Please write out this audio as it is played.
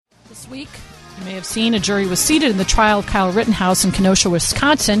This week, you may have seen a jury was seated in the trial of Kyle Rittenhouse in Kenosha,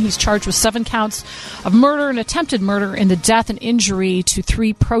 Wisconsin. He's charged with 7 counts of murder and attempted murder in the death and injury to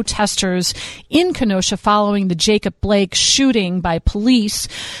 3 protesters in Kenosha following the Jacob Blake shooting by police.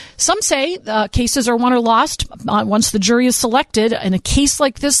 Some say cases are won or lost once the jury is selected. In a case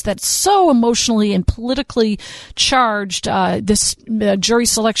like this that's so emotionally and politically charged, this jury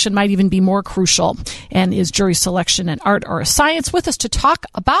selection might even be more crucial. And is jury selection an art or a science? With us to talk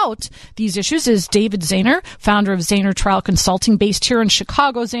about these issues is David Zahner, founder of Zahner Trial Consulting, based here in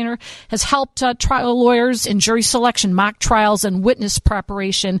Chicago. Zahner has helped trial lawyers in jury selection, mock trials, and witness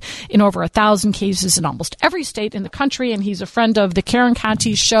preparation in over 1,000 cases in almost every state in the country. And he's a friend of the Karen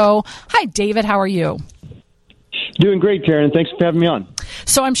Conti Show. Hi, David. How are you? Doing great, Karen. Thanks for having me on.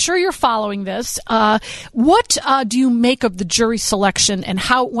 So I'm sure you're following this. What do you make of the jury selection and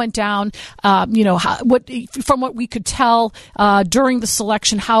how it went down? From what we could tell during the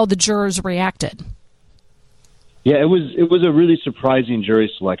selection, how the jurors reacted. Yeah, it was a really surprising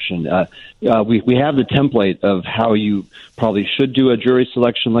jury selection. We have the template of how you probably should do a jury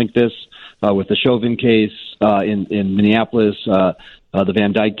selection like this with the Chauvin case in Minneapolis. The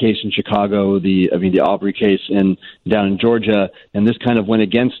Van Dyke case in Chicago, the Aubrey case down in Georgia, and this kind of went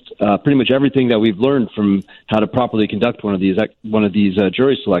against pretty much everything that we've learned from how to properly conduct one of these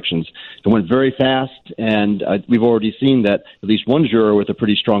jury selections. It went very fast, and we've already seen that at least one juror with a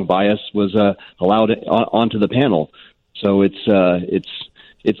pretty strong bias was allowed onto the panel. So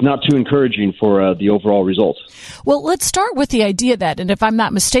it's not too encouraging for the overall results. Well, let's start with the idea that, and if I'm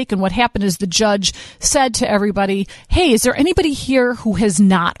not mistaken, what happened is the judge said to everybody, hey, is there anybody here who has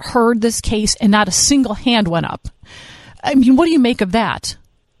not heard this case? And not a single hand went up. I mean, what do you make of that?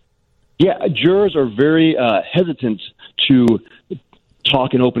 Yeah, jurors are very hesitant to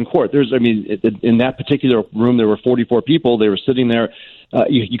talk in open court. In that particular room, there were 44 people. They were sitting there.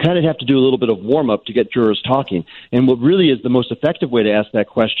 You kind of have to do a little bit of warm-up to get jurors talking. And what really is the most effective way to ask that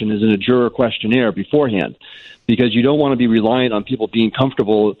question is in a juror questionnaire beforehand, because you don't want to be reliant on people being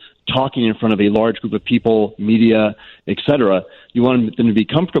comfortable talking in front of a large group of people, media, etc. You want them to be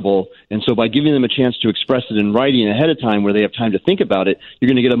comfortable, and so by giving them a chance to express it in writing ahead of time where they have time to think about it, you're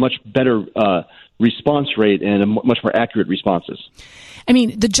going to get a much better response rate and much more accurate responses. I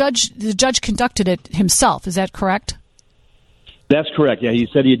mean, the judge conducted it himself. Is that correct? That's correct. Yeah, he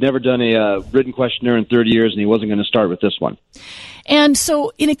said he had never done a written questionnaire in 30 years, and he wasn't going to start with this one. And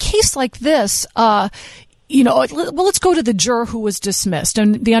so in a case like this, let's go to the juror who was dismissed.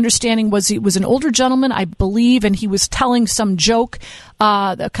 And the understanding was he was an older gentleman, I believe, and he was telling some joke,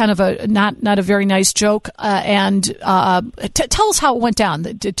 kind of a not a very nice joke. Tell us how it went down,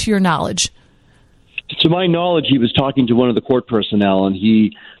 to your knowledge. To my knowledge, he was talking to one of the court personnel, and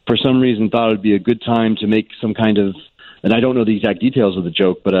he, for some reason, thought it would be a good time to make some kind of, and I don't know the exact details of the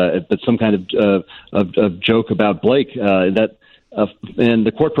joke, but some kind of joke about Blake. And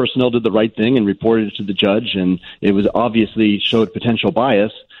the court personnel did the right thing and reported it to the judge, and it was obviously showed potential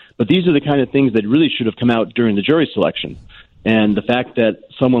bias. But these are the kind of things that really should have come out during the jury selection. And the fact that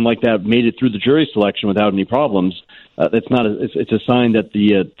someone like that made it through the jury selection without any problems, it's a sign that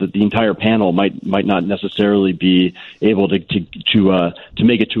the entire panel might not necessarily be able to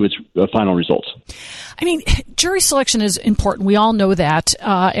make it to its final results. I mean, jury selection is important. We all know that,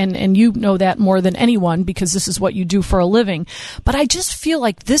 and you know that more than anyone because this is what you do for a living. But I just feel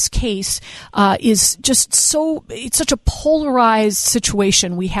like this case is just it's such a polarized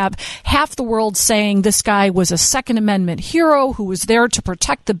situation. We have half the world saying this guy was a Second Amendment hero who was there to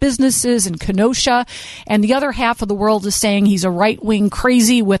protect the businesses in Kenosha, and the other half of the world is saying he's a right-wing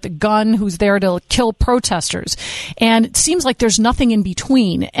crazy with a gun who's there to kill protesters. And it seems like there's nothing in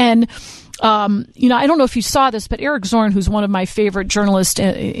between. And I don't know if you saw this, but Eric Zorn, who's one of my favorite journalists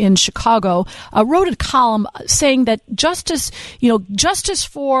in Chicago, wrote a column saying that justice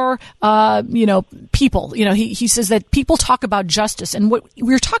for, people, he says that people talk about justice. And what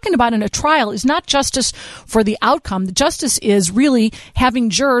we're talking about in a trial is not justice for the outcome. The justice is really having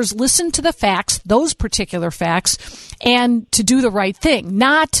jurors listen to the facts, those particular facts, and to do the right thing,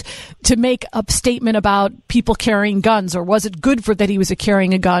 not to make a statement about people carrying guns, or was it good that he was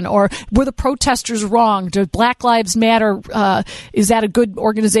carrying a gun, or were the protesters wrong? Do Black Lives Matter, is that a good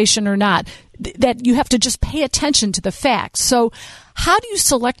organization or not? That you have to just pay attention to the facts. So how do you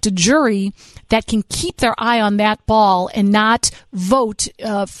select a jury that can keep their eye on that ball and not vote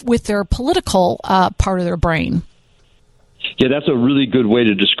with their political part of their brain? Yeah, that's a really good way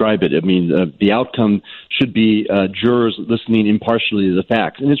to describe it. I mean, the outcome should be jurors listening impartially to the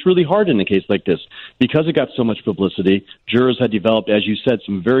facts. And it's really hard in a case like this. Because it got so much publicity, jurors had developed, as you said,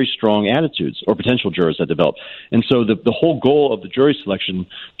 some very strong attitudes, or potential jurors had developed. And so the whole goal of the jury selection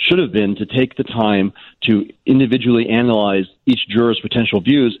should have been to take the time to individually analyze each juror's potential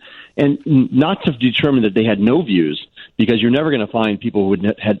views and not to determine that they had no views, because you're never going to find people who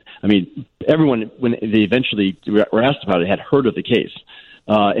had, I mean, everyone, when they eventually were asked about it, had heard of the case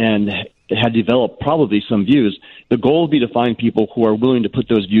and had developed probably some views. The goal would be to find people who are willing to put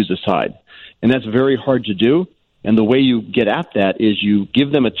those views aside. And that's very hard to do. And the way you get at that is you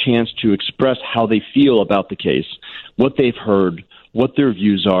give them a chance to express how they feel about the case, what they've heard, what their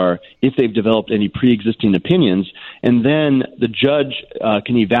views are, if they've developed any pre-existing opinions, and then the judge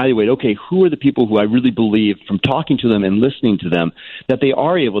can evaluate, okay, who are the people who I really believe, from talking to them and listening to them, that they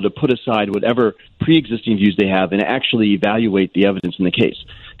are able to put aside whatever pre-existing views they have and actually evaluate the evidence in the case.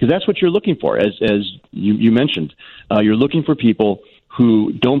 Because that's what you're looking for, as you mentioned. You're looking for people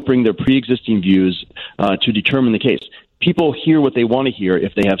who don't bring their pre-existing views to determine the case. People hear what they want to hear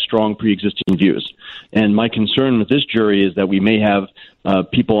if they have strong pre-existing views. And my concern with this jury is that we may have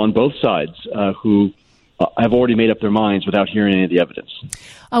people on both sides who have already made up their minds without hearing any of the evidence.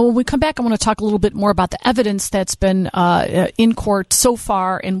 When we come back, I want to talk a little bit more about the evidence that's been in court so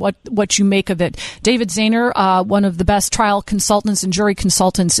far and what you make of it. David Zahner, one of the best trial consultants and jury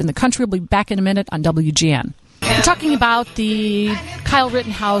consultants in the country, will be back in a minute on WGN. We're talking about the Kyle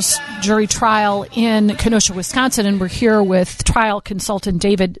Rittenhouse jury trial in Kenosha, Wisconsin, and we're here with trial consultant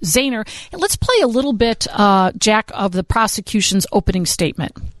David Zahner. And let's play a little bit, Jack, of the prosecution's opening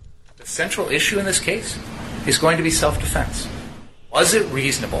statement. The central issue in this case is going to be self-defense. Was it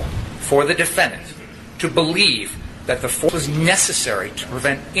reasonable for the defendant to believe that the force was necessary to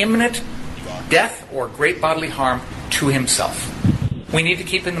prevent imminent death or great bodily harm to himself? We need to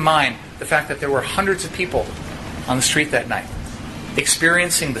keep in mind the fact that there were hundreds of people on the street that night,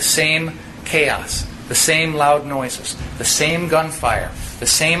 experiencing the same chaos, the same loud noises, the same gunfire, the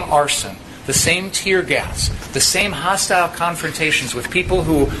same arson, the same tear gas, the same hostile confrontations with people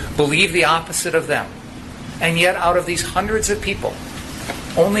who believe the opposite of them. And yet, out of these hundreds of people,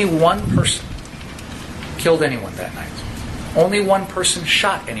 only one person killed anyone that night. Only one person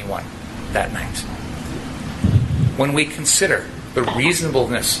shot anyone that night. When we consider the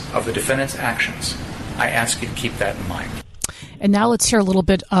reasonableness of the defendant's actions, I ask you to keep that in mind. And now let's hear a little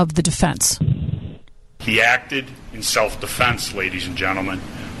bit of the defense. He acted in self-defense, ladies and gentlemen.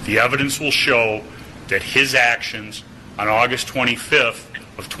 The evidence will show that his actions on August 25th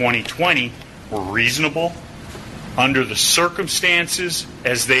of 2020 were reasonable under the circumstances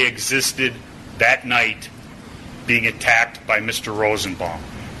as they existed that night, being attacked by Mr. Rosenbaum.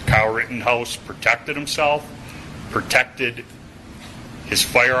 Kyle Rittenhouse protected himself, protected his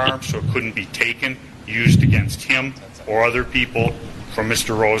firearm so it couldn't be taken, used against him or other people from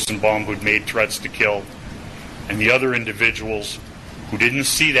Mr. Rosenbaum who'd made threats to kill. And the other individuals who didn't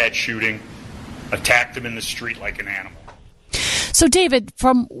see that shooting attacked him in the street like an animal. So, David,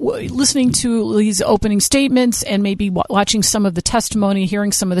 from listening to these opening statements and maybe watching some of the testimony,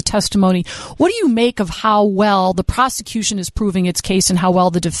 hearing some of the testimony, what do you make of how well the prosecution is proving its case and how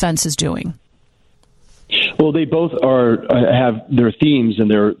well the defense is doing? Well, they both have their themes, and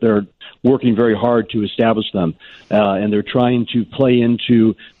they're working very hard to establish them, and they're trying to play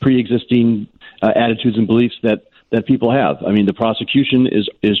into pre-existing attitudes and beliefs that people have. I mean, the prosecution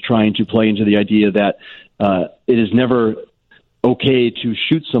is trying to play into the idea that it is never okay to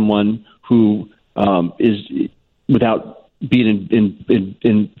shoot someone who is without being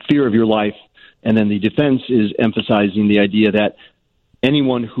in fear of your life, and then the defense is emphasizing the idea that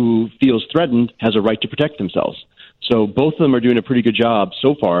anyone who feels threatened has a right to protect themselves. So both of them are doing a pretty good job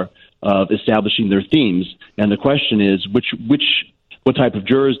so far of establishing their themes. And the question is, what type of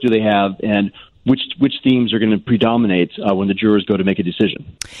jurors do they have, and which themes are going to predominate when the jurors go to make a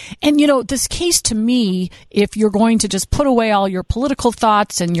decision? And, you know, this case to me, if you're going to just put away all your political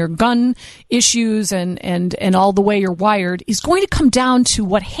thoughts and your gun issues and all the way you're wired, is going to come down to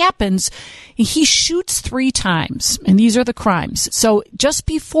what happens. He shoots 3 times, and these are the crimes. So just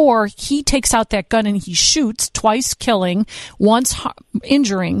before he takes out that gun and he shoots, twice killing, once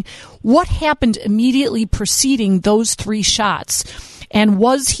injuring, what happened immediately preceding those 3 shots? And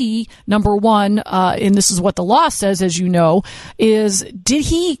was he, number one, and this is what the law says, as you know, is did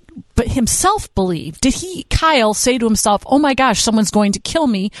he himself believe? Did he, Kyle, say to himself, oh my gosh, someone's going to kill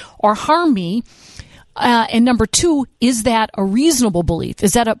me or harm me? And number two, is that a reasonable belief?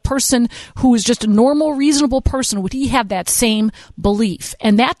 Is that a person who is just a normal, reasonable person? Would he have that same belief?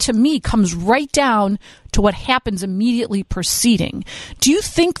 And that, to me, comes right down to what happens immediately preceding. Do you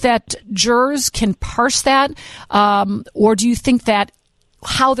think that jurors can parse that? Or do you think that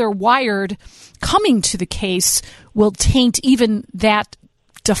how they're wired coming to the case will taint even that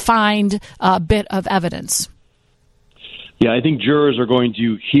defined bit of evidence? Yeah, I think jurors are going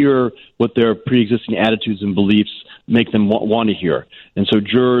to hear what their pre-existing attitudes and beliefs make them want to hear. And so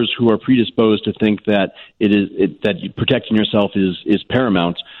jurors who are predisposed to think that that protecting yourself is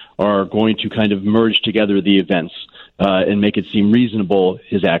paramount are going to kind of merge together the events and make it seem reasonable,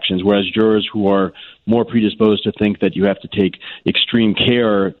 his actions, whereas jurors who are more predisposed to think that you have to take extreme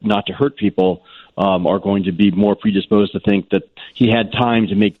care not to hurt people are going to be more predisposed to think that he had time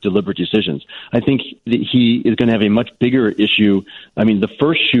to make deliberate decisions. I think that he is going to have a much bigger issue. I mean, the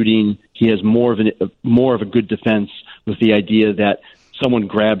first shooting, he has more of a good defense with the idea that someone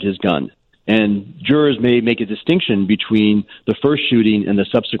grabbed his gun. And jurors may make a distinction between the first shooting and the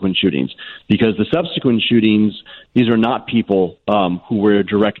subsequent shootings, because the subsequent shootings, these are not people who were a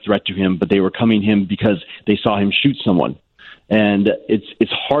direct threat to him, but they were coming him because they saw him shoot someone. And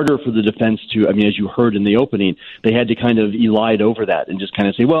it's harder for the defense to, I mean, as you heard in the opening, they had to kind of elide over that and just kind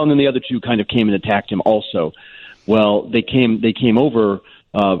of say, well, and then the other two kind of came and attacked him also. Well, they came over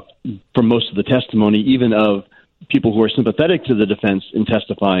for most of the testimony, even of people who are sympathetic to the defense in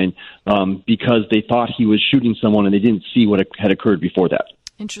testifying, because they thought he was shooting someone and they didn't see what had occurred before that.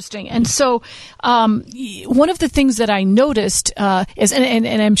 Interesting. And so one of the things that I noticed is,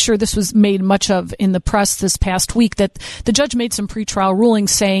 and I'm sure this was made much of in the press this past week, that the judge made some pretrial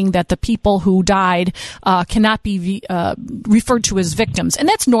rulings saying that the people who died cannot be referred to as victims. And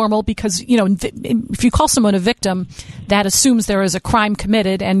that's normal because, you know, if you call someone a victim, that assumes there is a crime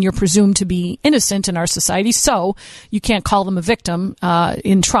committed and you're presumed to be innocent in our society. So you can't call them a victim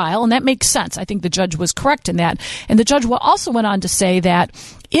in trial. And that makes sense. I think the judge was correct in that. And the judge also went on to say that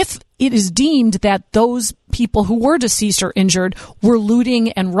if it is deemed that those people who were deceased or injured were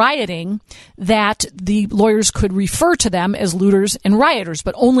looting and rioting, that the lawyers could refer to them as looters and rioters,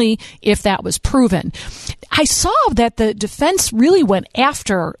 but only if that was proven. I saw that the defense really went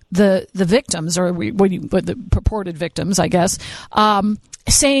after the victims, or the purported victims, I guess,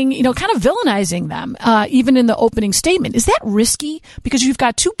 saying, you know, kind of villainizing them, even in the opening statement. Is that risky? Because you've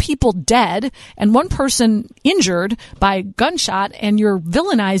got two people dead and one person injured by gunshot and you're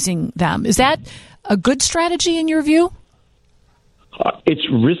villainizing them. Is that a good strategy in your view? It's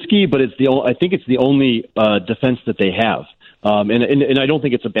risky, but I think it's the only defense that they have. And I don't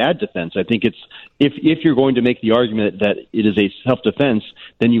think it's a bad defense. I think it's if you're going to make the argument that it is a self-defense,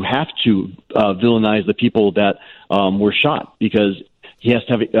 then you have to villainize the people that were shot, because he has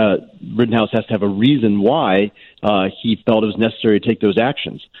to have Rittenhouse has to have a reason why he felt it was necessary to take those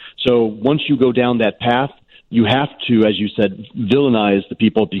actions. So once you go down that path, you have to, as you said, villainize the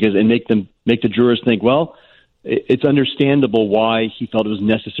people and make the jurors think, well, it's understandable why he felt it was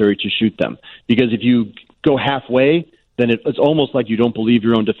necessary to shoot them. Because if you go halfway, then it's almost like you don't believe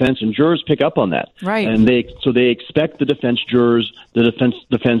your own defense, and jurors pick up on that. Right. And they expect the defense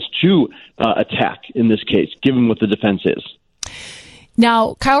to attack in this case, given what the defense is.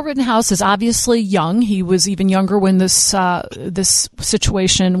 Now, Kyle Rittenhouse is obviously young. He was even younger when this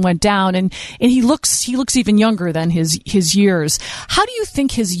situation went down, and he looks even younger than his years. How do you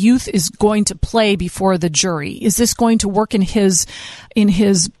think his youth is going to play before the jury? Is this going to work to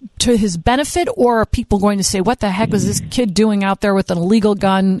his benefit, or are people going to say, "What the heck was this kid doing out there with an illegal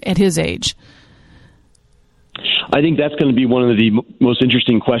gun at his age?" I think that's going to be one of the most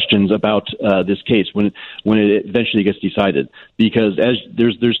interesting questions about this case when it eventually gets decided, because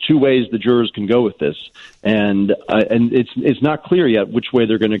there's two ways the jurors can go with this, and it's not clear yet which way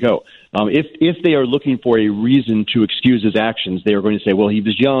they're going to go. If they are looking for a reason to excuse his actions, they are going to say, well, he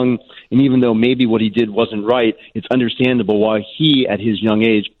was young, and even though maybe what he did wasn't right, it's understandable why he, at his young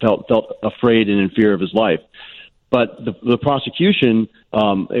age, felt afraid and in fear of his life. But the prosecution,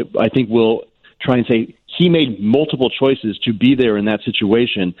 I think, will try and say he made multiple choices to be there in that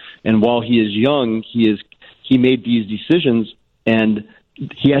situation, and while he is young, he made these decisions, and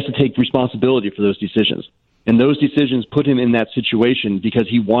he has to take responsibility for those decisions. And those decisions put him in that situation because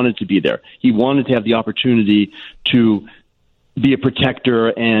he wanted to be there. He wanted to have the opportunity to be a protector,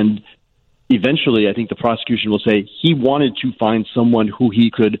 and eventually, I think the prosecution will say he wanted to find someone who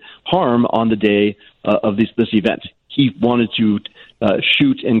he could harm on the day of this event. He wanted to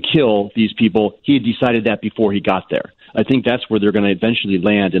shoot and kill these people. He had decided that before he got there. I think that's where they're going to eventually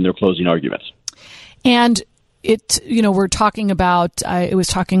land in their closing arguments. And we're talking about, I was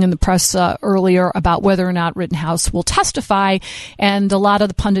talking in the press earlier about whether or not Rittenhouse will testify. And a lot of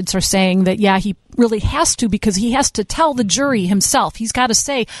the pundits are saying that, yeah, he really has to, because he has to tell the jury himself. He's got to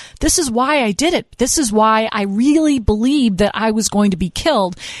say, this is why I did it. This is why I really believed that I was going to be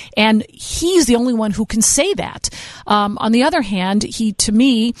killed. And he's the only one who can say that. On the other hand, he, to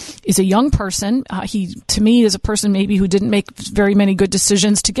me, is a young person. He, to me, is a person maybe who didn't make very many good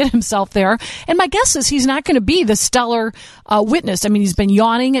decisions to get himself there. And my guess is he's not going to be the stellar witness. I mean, he's been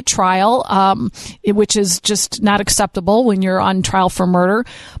yawning at trial, which is just not acceptable when you're on trial for murder.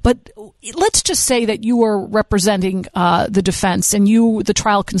 But let's just say that you are representing the defense, and you, the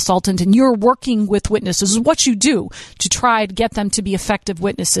trial consultant, and you're working with witnesses. What you do to try to get them to be effective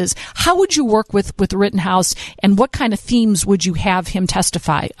witnesses. How would you work with Rittenhouse, and what kind of themes would you have him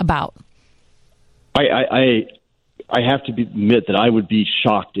testify about? I have to admit that I would be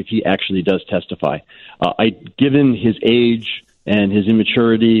shocked if he actually does testify. Given his age and his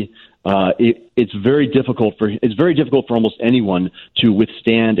immaturity, it's very difficult for almost anyone to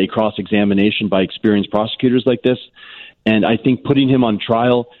withstand a cross-examination by experienced prosecutors like this. And I think putting him on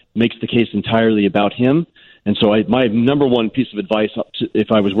trial makes the case entirely about him. And so my number one piece of advice,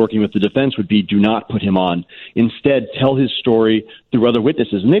 if I was working with the defense, would be do not put him on. Instead, tell his story through other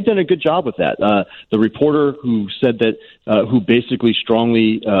witnesses. And they've done a good job with that. The reporter who said that, who basically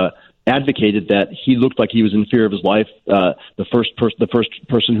strongly advocated that he looked like he was in fear of his life, the first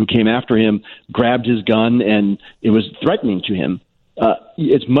person who came after him grabbed his gun, and it was threatening to him.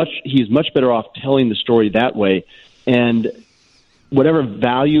 He's much better off telling the story that way. And whatever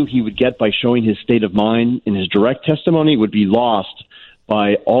value he would get by showing his state of mind in his direct testimony would be lost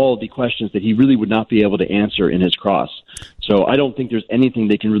by all the questions that he really would not be able to answer in his cross. So I don't think there's anything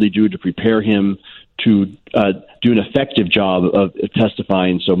they can really do to prepare him to do an effective job of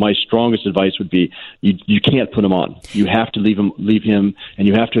testifying. So my strongest advice would be you can't put him on. You have to leave him, and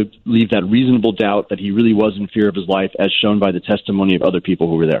you have to leave that reasonable doubt that he really was in fear of his life, as shown by the testimony of other people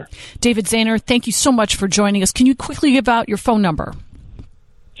who were there. David Zahner, thank you so much for joining us. Can you quickly give out your phone number?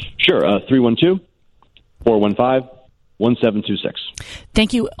 Sure, 312-415-1726.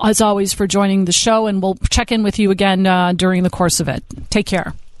 Thank you, as always, for joining the show, and we'll check in with you again during the course of it. Take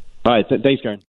care. All right. Thanks, Karen.